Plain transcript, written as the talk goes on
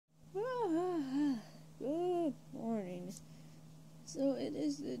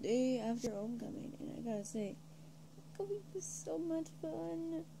your homecoming, and I gotta say, homecoming was so much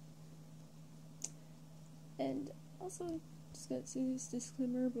fun. And also, just gotta say this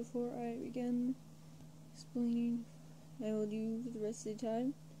disclaimer before I begin explaining what I will do for the rest of the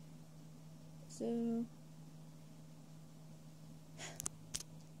time. So,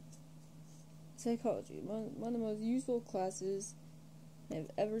 psychology, one of the most useful classes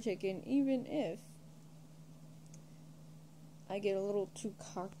I've ever taken, even if I get a little too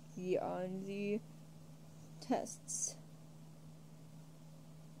cocky on the tests.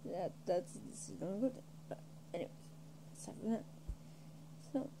 That's not good. But anyways, aside from that.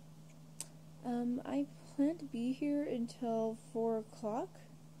 So, I plan to be here until 4 o'clock.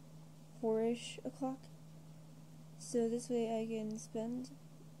 4-ish o'clock. So this way I can spend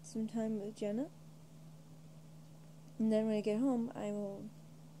some time with Jenna. And then when I get home, I will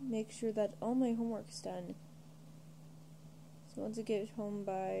make sure that all my homework's done. So once I get home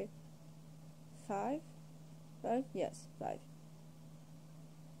by 5? 5? Yes, 5.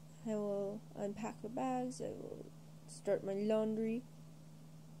 I will unpack my bags, I will start my laundry.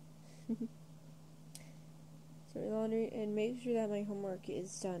 And make sure that my homework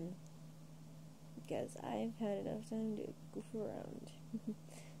is done. Because I've had enough time to goof around.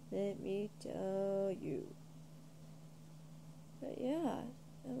 Let me tell you. But yeah,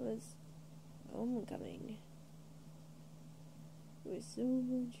 that was homecoming. It was so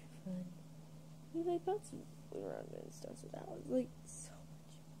much fun. I bought some food around and stuff, so that was like so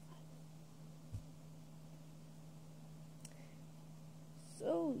much fun.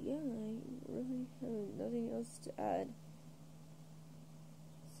 So yeah, I really have nothing else to add.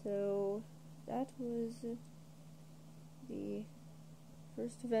 So that was the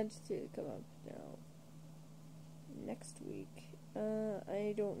first event to come up now. Next week,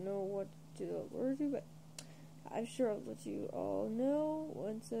 I don't know what to look forward to, but I'm sure I'll let you all know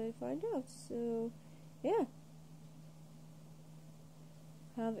once I find out. So, yeah.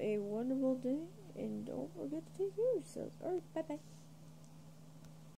 Have a wonderful day, and don't forget to take care of yourselves. Alright, bye-bye.